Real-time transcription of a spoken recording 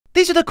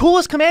These are the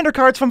coolest commander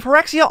cards from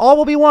Phyrexia, all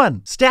will be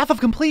one. Staff of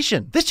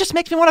Completion. This just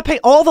makes me want to pay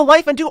all the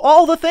life and do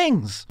all the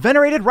things.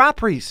 Venerated Rot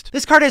Priest.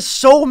 This card has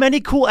so many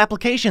cool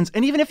applications,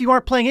 and even if you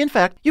aren't playing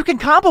Infect, you can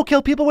combo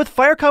kill people with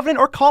Fire Covenant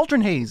or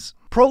Cauldron Haze.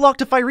 Prologue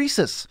to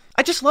Phyresis.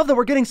 I just love that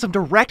we're getting some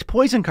direct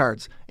poison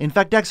cards.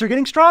 Infect decks are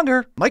getting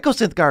stronger.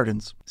 Mycosynth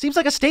Gardens. Seems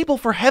like a staple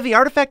for heavy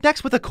artifact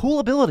decks with a cool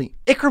ability.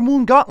 Ichor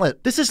Moon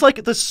Gauntlet. This is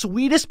like the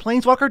sweetest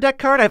Planeswalker deck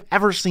card I've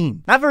ever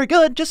seen. Not very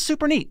good, just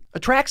super neat.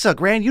 Atraxa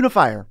Grand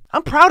Unifier.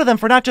 I'm proud of them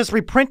for not just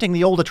reprinting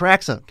the old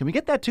Atraxa. Can we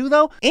get that too,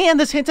 though? And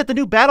this hints at the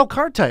new battle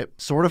card type.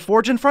 Sword of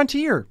Forge and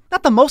Frontier.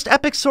 Not the most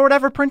epic sword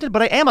ever printed,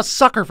 but I am a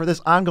sucker for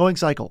this ongoing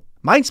cycle.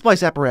 Mind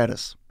Splice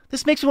Apparatus.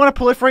 This makes me want to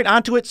proliferate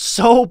onto it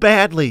so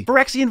badly.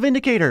 Phyrexian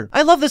Vindicator.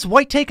 I love this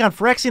white take on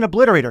Phyrexian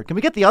Obliterator. Can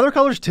we get the other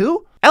colors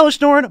too?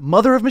 Elishnorn,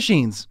 Mother of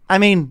Machines. I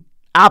mean,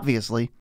 obviously.